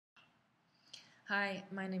Hi,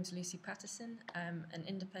 my name's Lucy Patterson. I'm an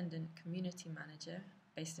independent community manager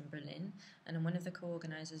based in Berlin, and I'm one of the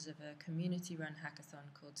co-organisers of a community-run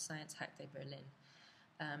hackathon called Science Hack Day Berlin.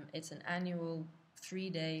 It's an annual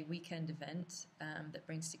 3-day weekend event that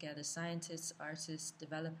brings together scientists, artists,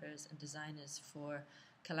 developers, and designers for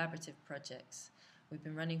collaborative projects. We've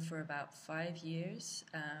been running for about 5 years,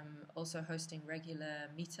 also hosting regular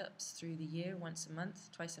meetups through the year, once a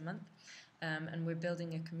month, twice a month. And we're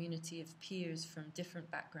building a community of peers from different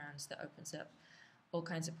backgrounds that opens up all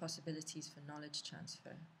kinds of possibilities for knowledge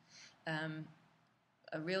transfer.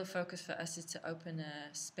 A real focus for us is to open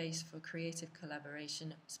a space for creative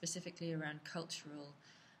collaboration, specifically around cultural,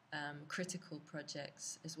 critical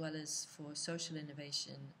projects, as well as for social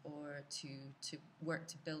innovation or to work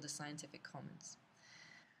to build a scientific commons.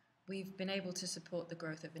 We've been able to support the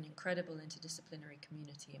growth of an incredible interdisciplinary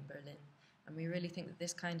community in Berlin, and we really think that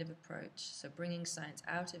this kind of approach, so bringing science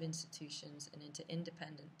out of institutions and into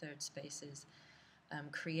independent third spaces,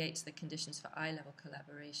 creates the conditions for eye-level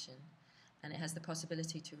collaboration, and it has the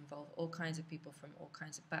possibility to involve all kinds of people from all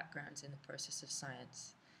kinds of backgrounds in the process of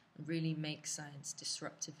science, and really make science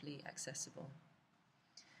disruptively accessible.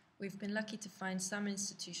 We've been lucky to find some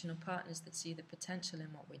institutional partners that see the potential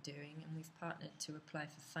in what we're doing, and we've partnered to apply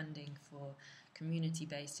for funding for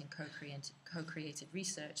community-based and co-created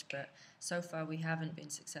research, but so far we haven't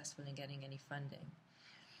been successful in getting any funding.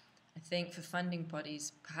 I think for funding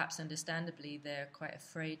bodies, perhaps understandably, they're quite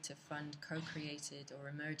afraid to fund co-created or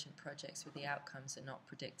emergent projects where the outcomes are not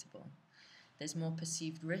predictable. There's more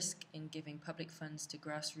perceived risk in giving public funds to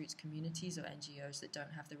grassroots communities or NGOs that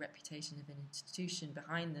don't have the reputation of an institution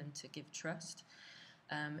behind them to give trust,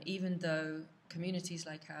 even though communities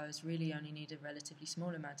like ours really only need a relatively small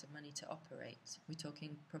amount of money to operate. We're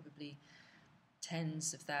talking probably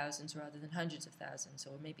tens of thousands rather than hundreds of thousands,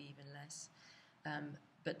 or maybe even less.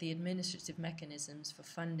 But the administrative mechanisms for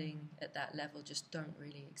funding at that level just don't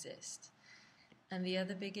really exist. And the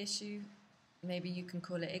other big issue, maybe you can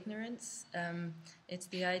call it ignorance. It's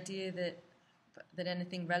the idea that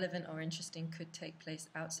anything relevant or interesting could take place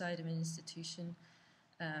outside of an institution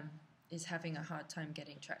is having a hard time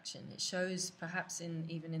getting traction. It shows perhaps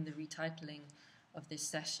even in the retitling of this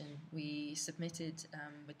session. We submitted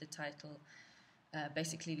with the title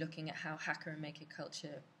basically looking at how hacker and maker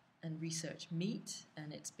culture and research meet,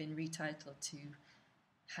 and it's been retitled to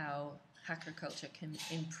how hacker culture can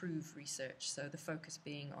improve research, so the focus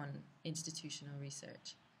being on institutional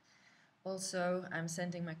research. Also, I'm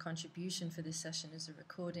sending my contribution for this session as a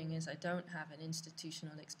recording, as I don't have an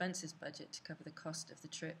institutional expenses budget to cover the cost of the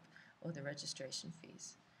trip or the registration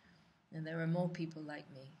fees. And there are more people like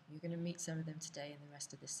me. You're going to meet some of them today in the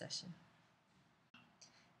rest of this session.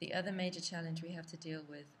 The other major challenge we have to deal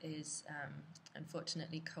with is,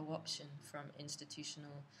 unfortunately, co-option from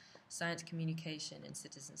institutional science communication and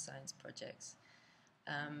citizen science projects.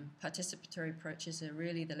 Participatory approaches are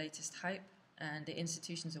really the latest hype, and the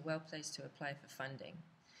institutions are well placed to apply for funding.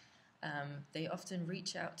 They often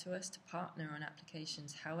reach out to us to partner on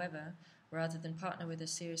applications. However, rather than partner with us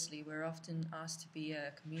seriously, we're often asked to be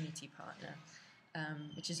a community partner,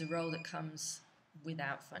 which is a role that comes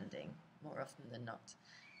without funding more often than not.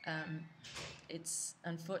 It's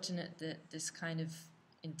unfortunate that this kind of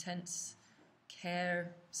intense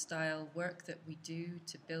care style work that we do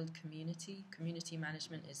to build community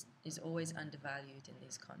management is always undervalued in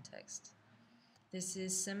these contexts. This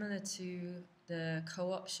is similar to the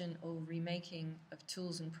co-option or remaking of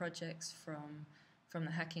tools and projects from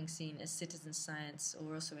the hacking scene as citizen science,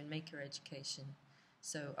 or also in maker education,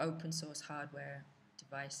 so open source hardware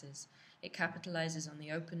devices. It capitalizes on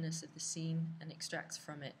the openness of the scene and extracts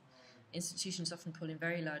from it. Institutions often pull in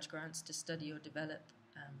very large grants to study or develop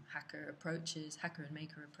hacker and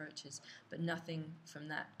maker approaches, but nothing from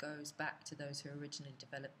that goes back to those who originally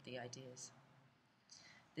developed the ideas.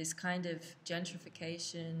 This kind of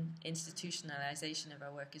gentrification, institutionalization of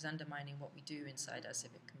our work is undermining what we do inside our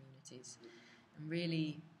civic communities. And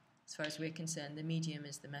really, as far as we're concerned, the medium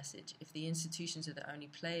is the message. If the institutions are the only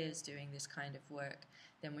players doing this kind of work,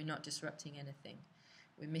 then we're not disrupting anything.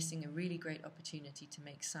 We're missing a really great opportunity to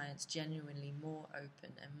make science genuinely more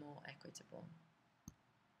open and more equitable.